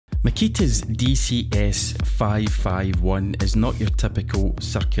Makita's DCS551 is not your typical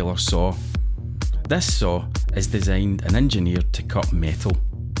circular saw. This saw is designed and engineered to cut metal.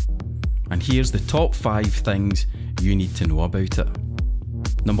 And here's the top 5 things you need to know about it.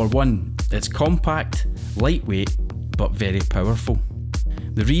 Number 1, it's compact, lightweight, but very powerful.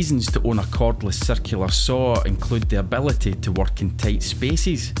 The reasons to own a cordless circular saw include the ability to work in tight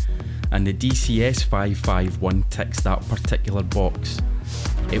spaces, and the DCS551 ticks that particular box.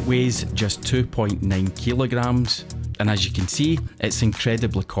 It weighs just 2.9 kilograms, and as you can see, it's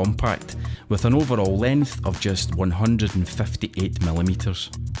incredibly compact, with an overall length of just 158 millimeters.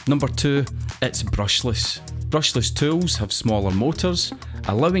 Number 2, it's brushless. Brushless tools have smaller motors,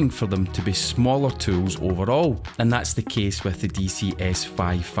 allowing for them to be smaller tools overall, and that's the case with the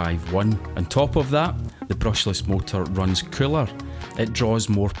DCS551. On top of that, the brushless motor runs cooler. It draws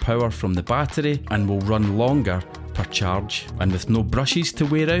more power from the battery and will run longer per charge. And with no brushes to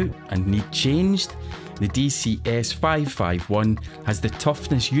wear out and need changed, the DCS551 has the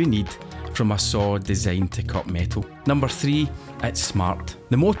toughness you need from a saw designed to cut metal. Number 3, it's smart.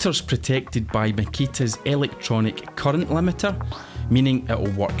 The motor's protected by Makita's electronic current limiter, meaning it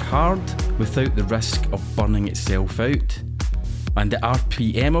will work hard without the risk of burning itself out. And the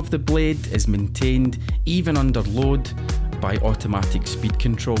RPM of the blade is maintained even under load by automatic speed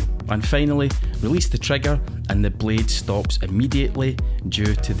control. And finally, release the trigger and the blade stops immediately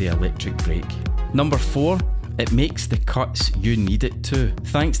due to the electric brake. Number 4, it makes the cuts you need it to.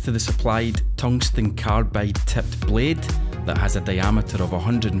 Thanks to the supplied tungsten carbide tipped blade that has a diameter of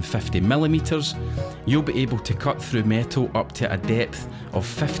 150 millimeters, you'll be able to cut through metal up to a depth of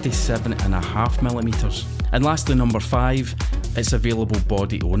 57.5 millimeters. And lastly, number 5, it's available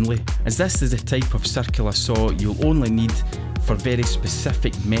body only, as this is a type of circular saw you'll only need for very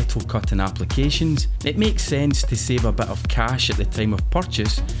specific metal cutting applications. It makes sense to save a bit of cash at the time of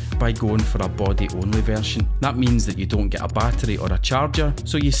purchase by going for a body only version. That means that you don't get a battery or a charger,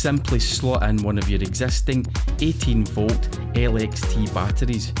 so you simply slot in one of your existing 18 volt LXT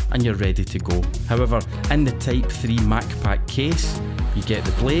batteries and you're ready to go. However, in the Type 3 MacPack case, you get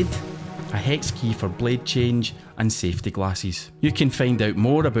the blade, a hex key for blade change and safety glasses. You can find out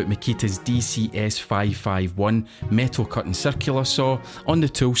more about Makita's DCS551 metal cutting circular saw on the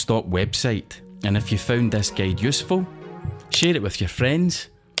Toolstop website. And if you found this guide useful, share it with your friends,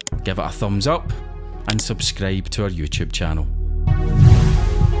 give it a thumbs up and subscribe to our YouTube channel.